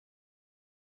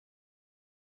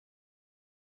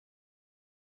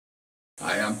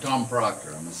Hi, I'm Tom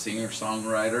Proctor. I'm a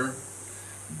singer-songwriter,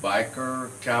 biker,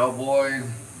 cowboy,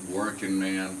 working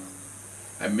man.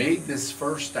 I made this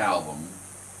first album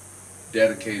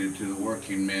dedicated to the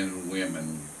working men and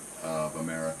women of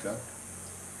America.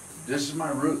 This is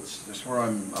my roots. This is where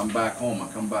I'm back home. I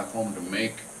come back home to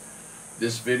make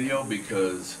this video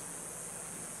because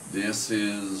this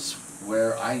is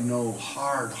where I know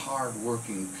hard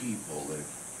working people that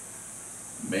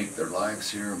make their lives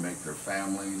here, make their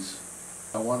families.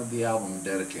 I wanted the album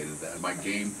dedicated to that. My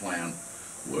game plan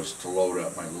was to load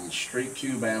up my little Street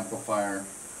Cube amplifier,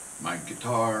 my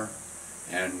guitar,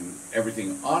 and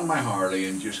everything on my Harley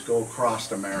and just go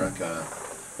across America.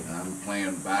 And I'm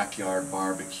playing backyard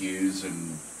barbecues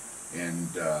and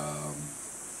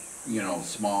you know,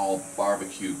 small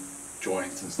barbecue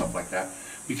joints and stuff like that,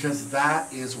 because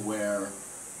that is where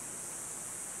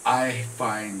I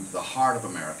find the heart of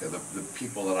America, the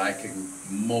people that I can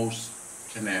most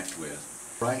connect with.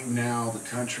 Right now, the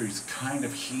country's kind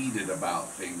of heated about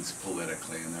things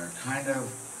politically, and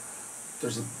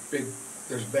there's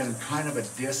been kind of a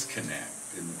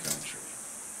disconnect in the country.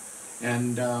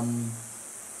 And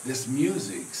this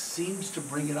music seems to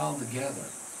bring it all together.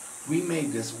 We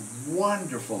made this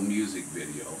wonderful music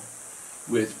video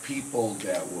with people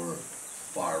that were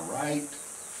far right,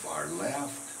 far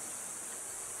left,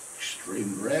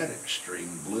 extreme red,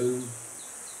 extreme blue,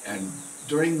 and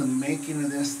during the making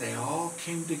of this, they all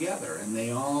came together and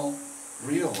they all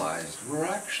realized we're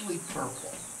actually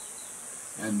purple.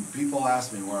 And people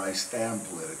ask me where I stand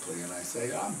politically, and I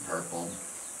say I'm purple.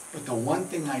 But the one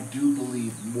thing I do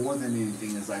believe more than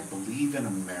anything is I believe in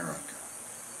America.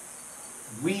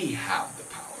 We have the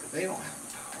power. They don't have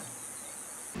the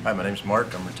power. Hi, my name's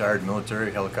Mark. I'm a retired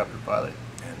military helicopter pilot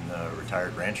and a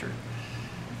retired rancher.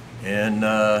 And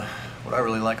what I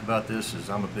really like about this is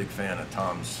I'm a big fan of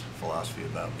Tom's philosophy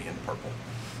about being purple.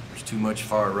 There's too much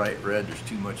far right red, there's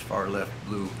too much far left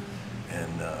blue,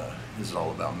 and this is all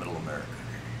about middle America.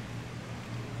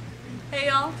 Hey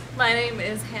y'all, my name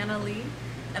is Hannah Lee,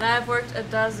 and I've worked a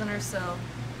dozen or so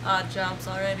odd jobs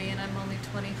already, and I'm only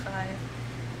 25.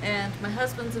 And my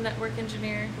husband's a network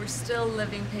engineer. We're still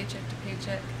living paycheck to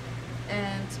paycheck,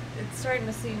 and it's starting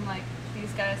to seem like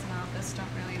these guys in office don't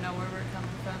really know where we're coming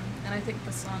from. And I think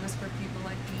the song is for people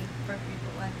like me, for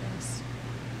people like us.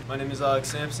 My name is Alex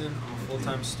Sampson. I'm a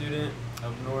full-time student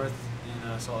up north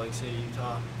in Salt Lake City,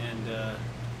 Utah, and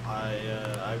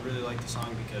I really like the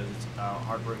song because it's about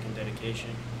hard work and dedication,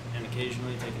 and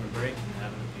occasionally taking a break and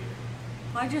having a beer.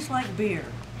 I just like beer.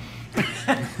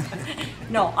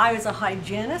 No, I was a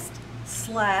hygienist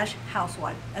 /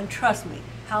 housewife, and trust me,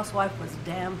 housewife was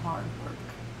damn hard work.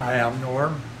 Hi, I'm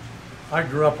Norm. I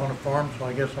grew up on a farm, so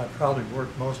I guess I probably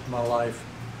worked most of my life.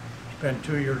 Spent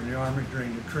 2 years in the Army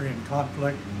during the Korean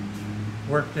conflict.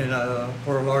 Worked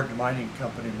for a large mining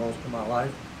company most of my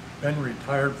life. Been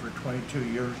retired for 22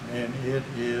 years, and it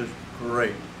is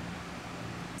great.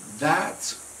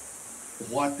 That's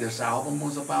what this album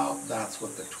was about. That's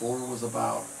what the tour was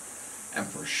about. And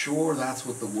for sure, that's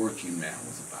what the working man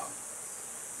was about.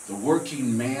 The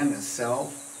working man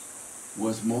itself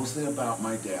was mostly about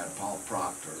my dad, Paul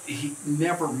Proctor. He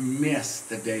never missed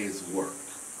a day's work.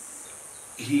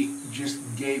 He just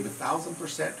gave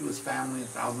 1,000% to his family,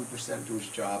 1,000% to his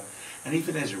job. And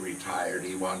even as he retired,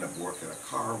 he wound up working a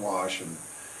car wash and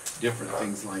different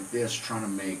things like this, trying to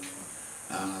make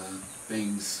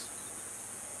things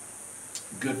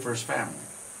good for his family.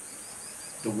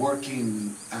 The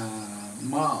working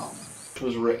mom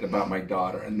was written about my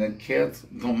daughter, and then kids,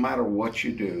 no matter what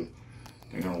you do,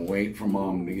 they're gonna wait for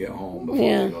mom to get home before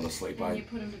they go to sleep. And you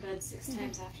put them to bed 6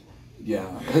 times after that. Yeah,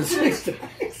 6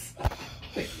 times.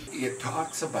 It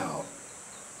talks about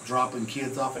dropping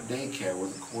kids off at daycare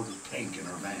with a quarter tank in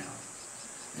her van,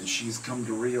 and she's come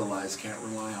to realize can't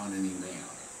rely on any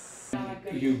man.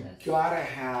 You gotta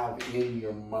have in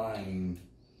your mind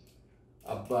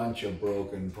a bunch of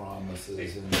broken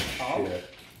promises and shit.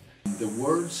 The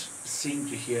words seem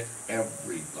to hit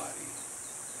everybody.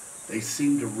 They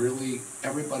seem to really,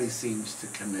 everybody seems to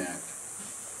connect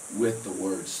with the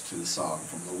words to the song.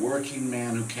 From the working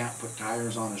man who can't put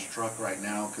tires on his truck right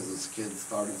now because his kids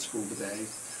started school today,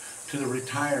 to the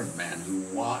retired man who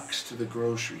walks to the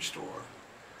grocery store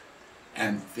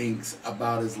and thinks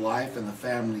about his life and the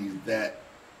family that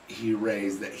he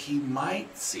raised, that he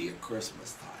might see at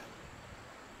Christmas time.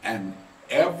 And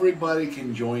everybody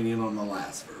can join in on the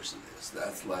last verse of this.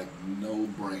 That's like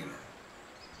no-brainer.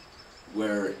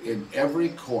 Where in every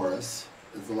chorus,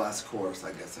 is the last chorus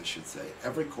I guess I should say,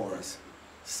 every chorus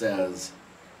says,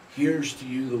 here's to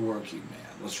you the working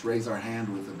man. Let's raise our hand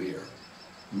with a beer.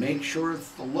 Make sure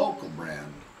it's the local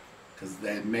brand, because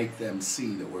they make them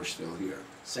see that we're still here.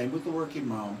 Same with the working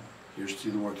mom. Here's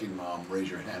to the working mom. Raise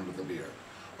your hand with a beer.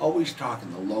 Always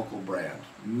talking the local brand.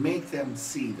 Make them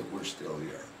see that we're still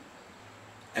here.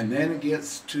 And then it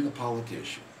gets to the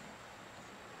politician.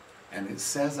 And it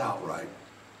says outright,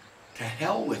 to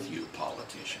hell with you,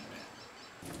 politician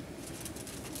man.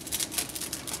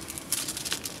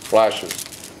 Flashes.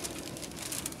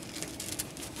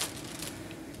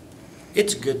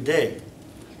 It's a good day,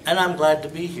 and I'm glad to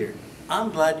be here.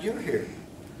 I'm glad you're here.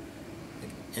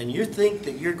 And you think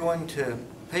that you're going to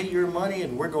pay your money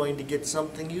and we're going to get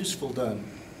something useful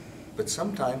done. But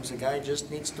sometimes a guy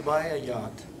just needs to buy a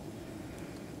yacht.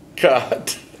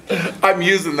 God, I'm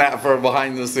using that for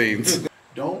behind the scenes.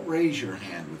 Don't raise your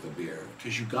hand with a beer,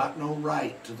 because you got no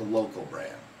right to the local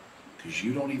brand, because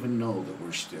you don't even know that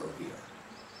we're still here.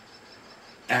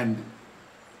 And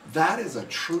that is a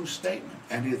true statement,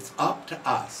 and it's up to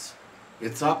us.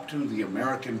 It's up to the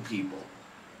American people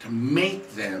to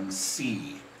make them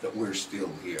see that we're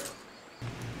still here.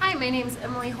 Hi, my name is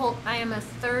Emily Holt. I am a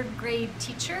 3rd grade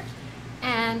teacher,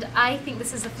 and I think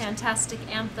this is a fantastic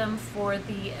anthem for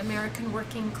the American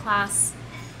working class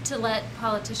to let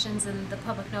politicians and the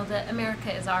public know that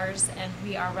America is ours and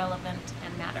we are relevant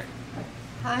and matter.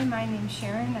 Hi, my name's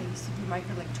Sharon. I used to do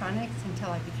microelectronics until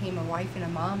I became a wife and a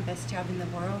mom. Best job in the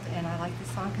world, and I like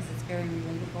this song because it's very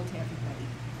relatable to everybody.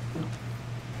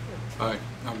 Hi,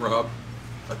 I'm Rob.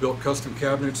 I built custom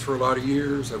cabinets for a lot of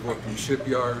years. I've worked in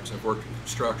shipyards, I've worked in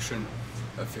construction,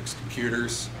 I've fixed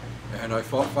computers, and I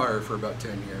fought fire for about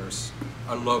 10 years.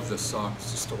 I love this song.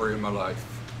 It's the story of my life.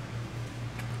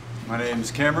 My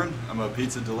name's Cameron. I'm a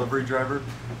pizza delivery driver,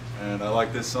 and I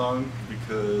like this song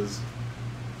because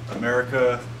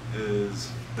America is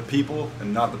the people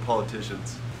and not the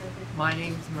politicians. My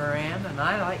name's Moran, and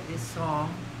I like this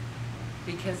song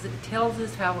because it tells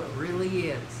us how it really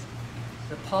is.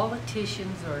 The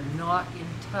politicians are not in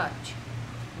touch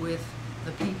with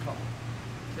the people.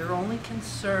 They're only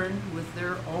concerned with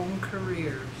their own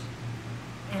careers.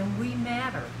 And we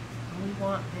matter, and we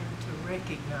want them to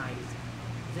recognize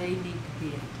they need to be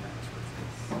in touch with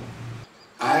this.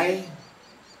 I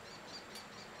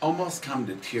almost come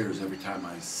to tears every time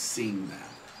I sing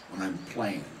that when I'm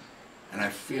playing. And I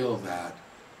feel that.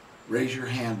 Raise your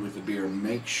hand with the beer,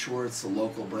 make sure it's the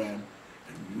local brand,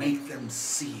 and make them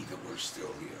see that we're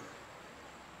still here.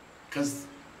 Because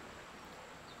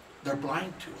they're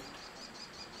blind to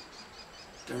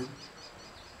it.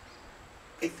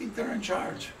 They think they're in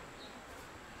charge.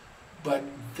 But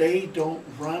they don't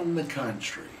run the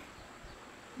country.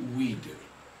 We do.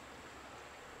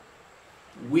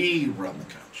 We run the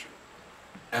country.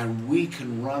 And we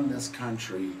can run this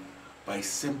country by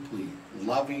simply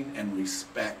loving and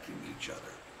respecting each other.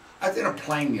 I was in a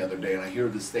plane the other day and I hear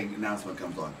this thing, announcement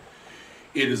comes on.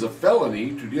 It is a felony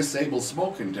to disable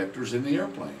smoke detectors in the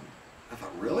airplane. I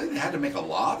thought, really? They had to make a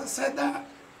law that said that?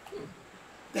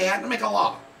 They had to make a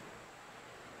law.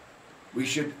 We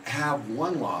should have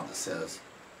one law that says,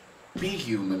 be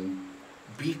human,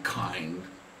 be kind,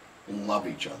 love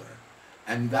each other.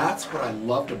 And that's what I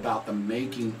loved about the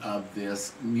making of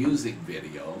this music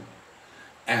video.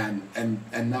 And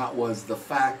that was the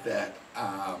fact that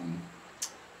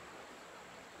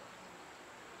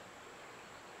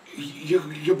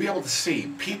you'll be able to see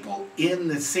people in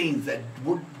the scenes that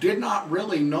did not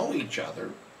really know each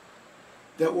other,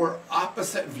 that were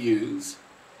opposite views,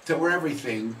 that were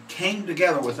everything, came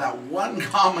together with that one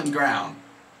common ground.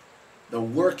 The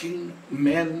working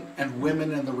men and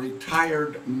women and the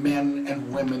retired men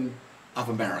and women of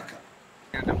America.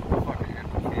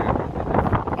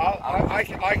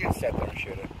 I can sit there and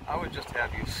shoot it. I would just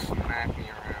have you smack me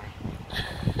around.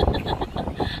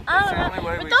 I don't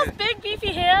know. With those big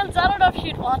beefy hands, I don't know if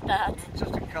you'd want that.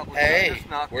 Just a couple. Hey,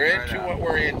 we're into what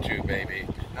we're into, baby.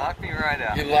 Knock me right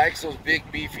out. He likes those big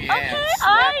beefy hands. Okay,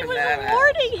 I was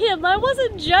warning him. I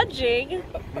wasn't judging.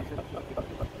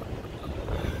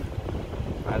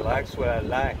 I likes what I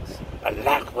likes. I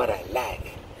like what I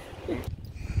like.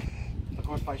 Of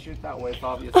course, if I shoot that way, it's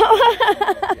obvious.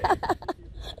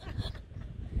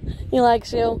 He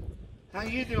likes you. How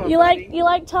you doing, you buddy? You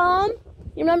like Tom?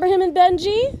 You remember him and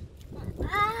Benji?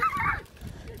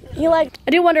 I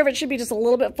do wonder if it should be just a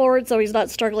little bit forward so he's not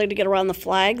struggling to get around the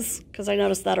flags, because I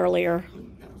noticed that earlier.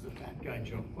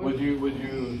 Would you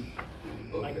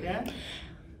like that?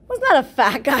 Wasn't that a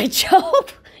fat guy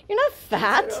joke? You're not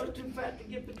fat. I was too fat to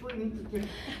get between.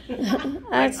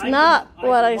 That's not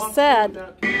what I said.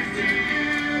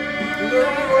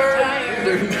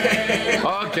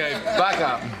 Okay, back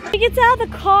up. When he gets out of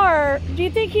the car, do you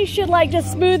think he should like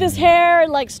just smooth his hair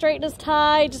and like straighten his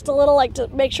tie just a little, like to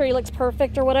make sure he looks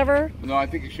perfect or whatever? No, I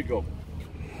think you should go.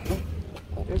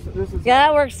 This is Yeah,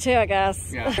 that works too, I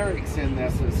guess. Yeah. Eric's in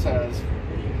this. It says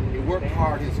he worked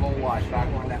hard his whole life back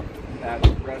when that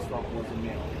restaurant was a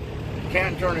mill.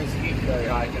 Can't turn his heat very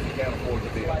high because he can't afford the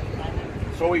bill.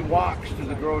 So he walks to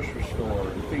the grocery store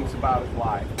and thinks about his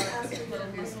life.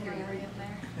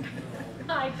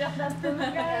 I got nothing to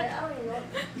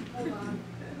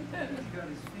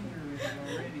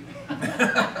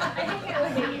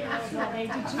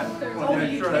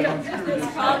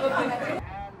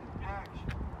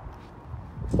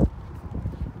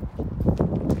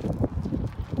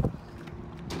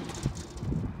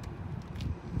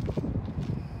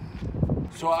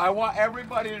So I want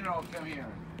everybody to know, come here.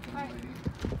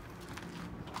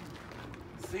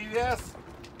 See this?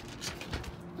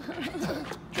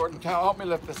 Jordan, help me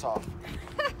lift this off.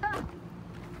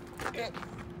 Put it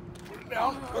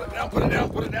down, put it down, put it down,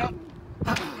 put it down.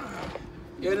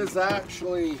 It is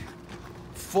actually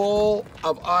full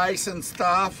of ice and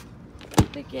stuff.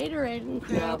 Big Gatorade and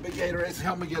crap. Yeah, big Gatorade.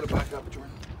 Help me get it back up,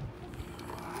 Jordan.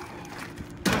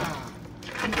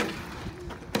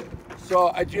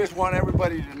 So I just want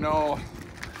everybody to know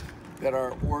that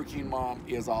our working mom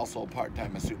is also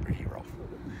part-time a superhero.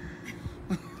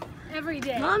 Every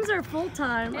day. Moms are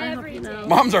full-time, I hope you know.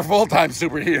 Moms are full-time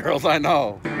superheroes, I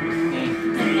know.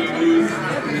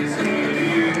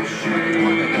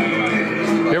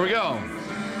 Here we go.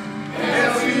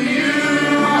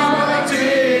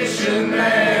 Politician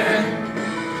man,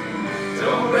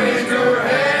 don't raise your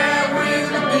hand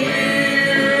with a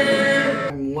beer.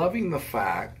 I'm loving the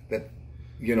fact that,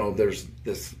 you know, there's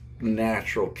this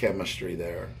natural chemistry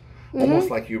there. Almost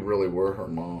like you really were her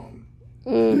mom.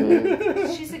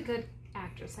 She's a good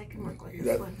actress. I can work with this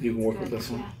That, one. you can work It's with good, this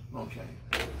one? yeah. Okay.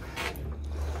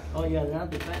 Oh yeah, now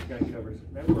the fat guy covers it.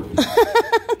 Remember?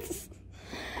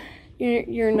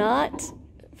 You're not.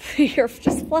 You're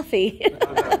just fluffy.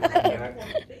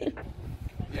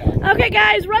 Okay,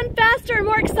 guys, run faster and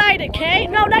more excited, okay?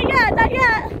 No, not yet, not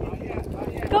yet.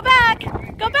 Go back.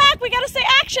 Go back. We got to say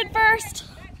action first.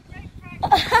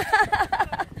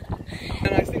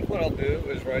 And I think what I'll do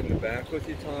is ride in the back with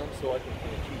you, Tom, so I can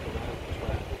kind of keep an eye on the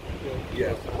track.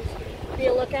 Yes. Be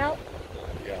a lookout.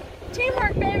 Yeah.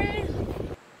 Teamwork, baby.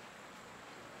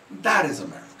 That is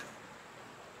America.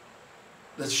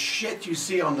 The shit you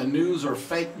see on the news or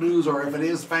fake news, or if it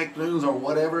is fake news or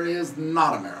whatever it is,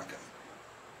 not America.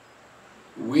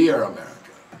 We are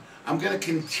America. I'm going to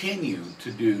continue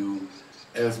to do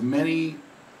as many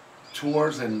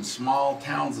tours in small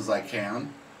towns as I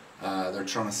can. They're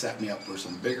trying to set me up for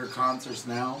some bigger concerts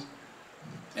now,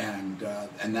 and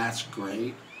that's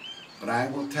great. But I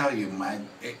will tell you,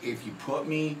 if you put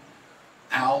me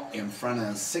out in front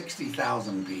of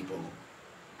 60,000 people,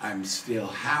 I'm still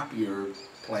happier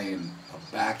playing a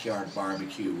backyard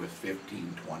barbecue with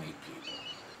 15, 20 people.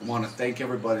 I want to thank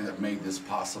everybody that made this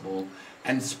possible.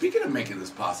 And speaking of making this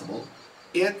possible,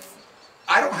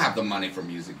 I don't have the money for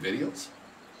music videos.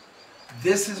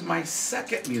 This is my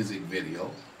second music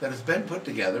video that has been put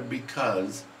together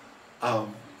because of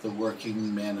the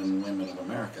working men and women of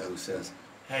America who says,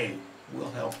 hey,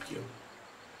 we'll help you.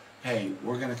 Hey,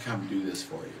 we're going to come do this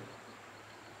for you.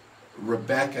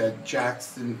 Rebecca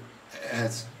Jackson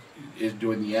is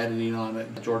doing the editing on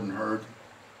it. Jordan Hurd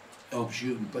helps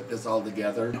you and put this all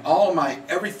together. And all of my,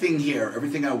 everything here,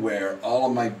 everything I wear, all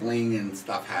of my bling and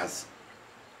stuff has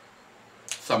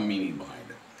some meaning behind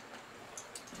it.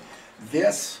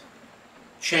 This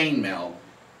chainmail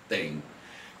thing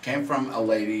came from a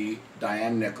lady,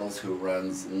 Diane Nichols, who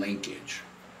runs Linkage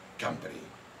Company.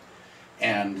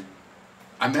 And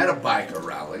I'm at a biker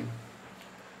rally.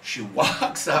 She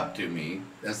walks up to me,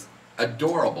 this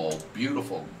adorable,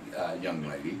 beautiful young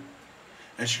lady,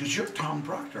 and she goes, "You're Tom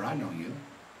Proctor, I know you."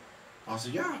 I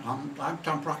said, "Yeah, I'm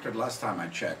Tom Proctor. The last time I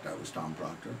checked, I was Tom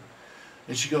Proctor."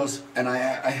 And she goes, and I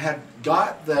had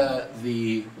got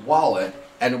the wallet,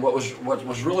 and what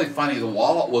was really funny, the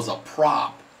wallet was a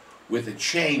prop with a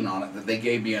chain on it that they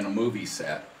gave me in a movie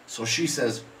set. So she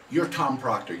says, "You're Tom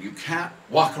Proctor. You can't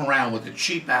walk around with a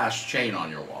cheap-ass chain on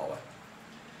your wallet."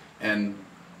 And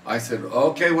I said,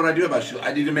 "Okay, what do I do about it?" She goes,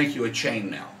 "I need to make you a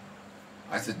chain now."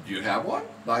 I said, "Do you have one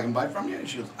that I can buy from you?" And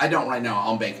she goes, "I don't right now.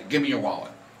 I'll make it. Give me your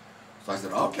wallet." So I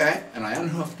said, "Okay." And I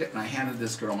unhooked it and I handed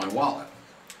this girl my wallet.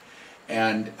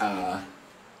 And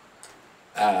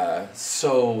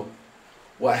so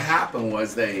what happened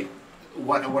was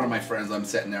one of my friends, I'm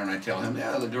sitting there and I tell him,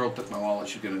 "Yeah, the girl took my wallet.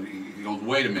 She's gonna." He goes,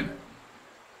 "Wait a minute.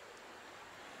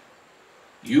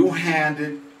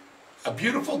 A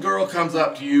beautiful girl comes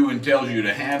up to you and tells you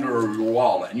to hand her your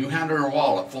wallet, and you hand her her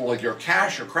wallet full of your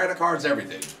cash, your credit cards,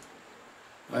 everything."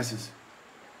 And I says,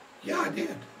 "Yeah, I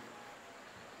did.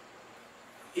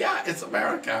 Yeah, it's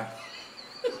America."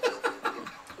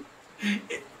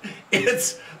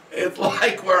 It's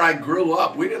like where I grew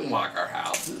up. We didn't lock our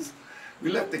houses.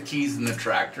 We left the keys in the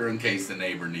tractor in case the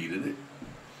neighbor needed it.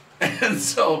 And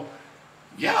so,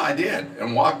 yeah, I did,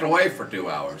 and walked away for 2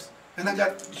 hours. And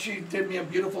she did me a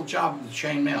beautiful job with the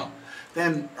chain mail.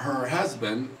 Then her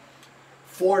husband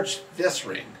forged this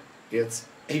ring.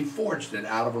 He forged it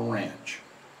out of a wrench.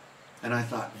 And I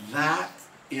thought, that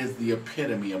is the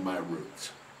epitome of my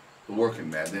roots. The working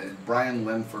man. Brian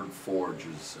Linford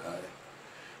forges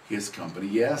his company.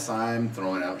 Yes, I'm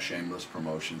throwing out shameless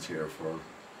promotions here for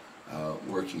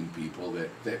working people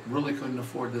that really couldn't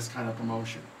afford this kind of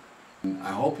promotion.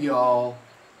 I hope you all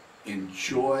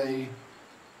enjoy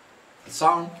the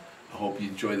song. I hope you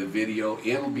enjoy the video.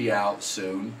 It'll be out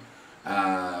soon.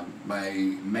 My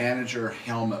manager,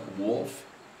 Helmut Wolf,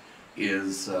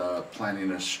 is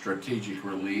planning a strategic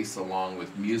release along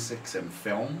with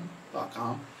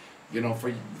musicsandfilm.com. You know,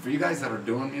 for you guys that are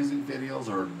doing music videos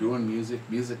or doing music,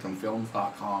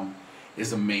 musicandfilms.com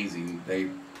is amazing. They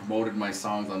promoted my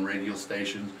songs on radio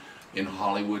stations in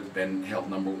Hollywood, been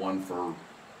held #1 for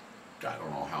I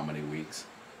don't know how many weeks.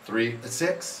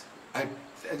 6? I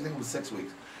think it was 6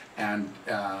 weeks. And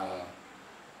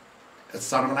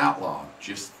Son of an Outlaw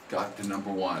just got to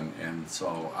 #1. And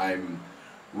so I'm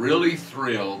really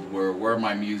thrilled where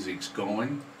my music's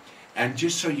going. And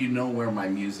just so you know where my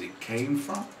music came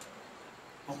from,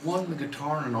 I won the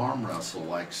guitar in an arm wrestle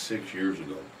like 6 years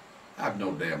ago. I have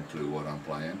no damn clue what I'm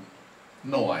playing.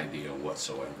 No idea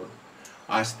whatsoever.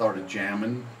 I started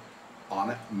jamming on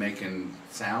it, making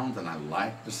sounds, and I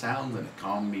liked the sounds, and it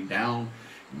calmed me down,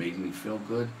 it made me feel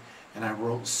good, and I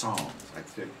wrote songs. I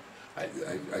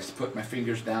put my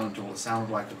fingers down until it sounded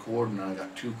like a chord, and then I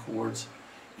got 2 chords,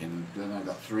 and then I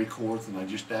got 3 chords, and I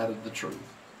just added the truth,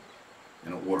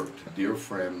 and it worked. A dear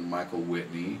friend, Michael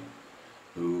Whitney,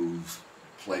 who's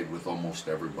played with almost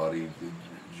everybody,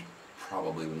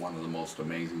 probably one of the most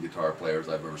amazing guitar players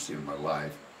I've ever seen in my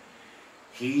life.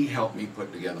 He helped me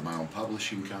put together my own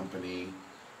publishing company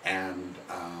and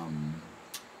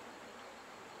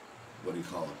what do you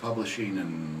call it? Publishing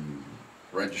and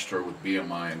register with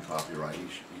BMI and copyright.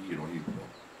 He's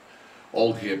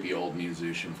old hippie, old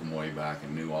musician from way back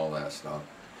and knew all that stuff.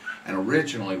 And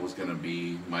originally was going to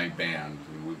be my band.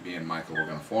 Me and Michael were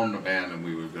going to form the band, and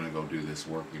we were going to go do this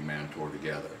working man tour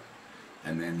together.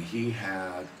 And then he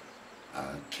had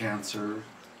cancer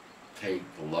take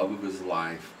the love of his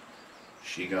life.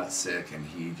 She got sick, and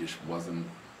he just wasn't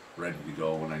ready to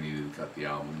go when I needed to cut the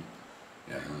album.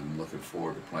 And I'm looking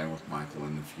forward to playing with Michael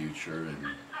in the future,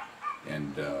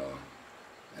 and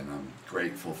I'm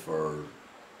grateful for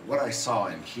what I saw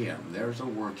in him. There's a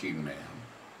working man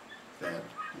that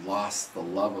lost the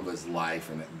love of his life,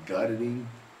 and it gutted him.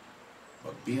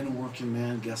 But being a working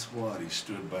man, guess what? He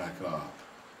stood back up.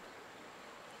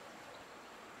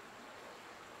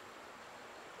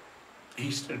 He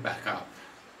stood back up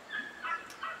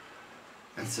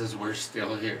and says, we're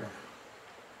still here.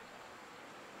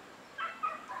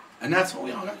 And that's what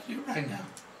we all got to do right now.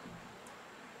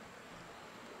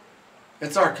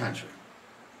 It's our country.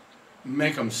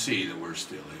 Make them see that we're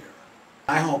still here.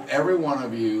 I hope every one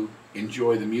of you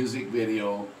enjoy the music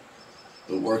video,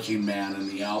 The Working Man,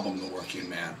 and the album, The Working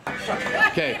Man.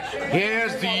 Okay,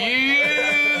 here's to you,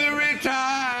 the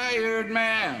retired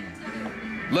man.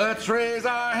 Let's raise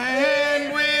our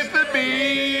hand with the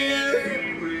beer.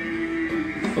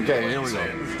 Okay, here we go.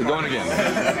 We're going again.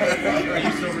 Are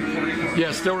you still recording?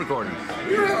 Yeah, still recording.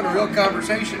 We're having a real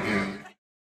conversation here.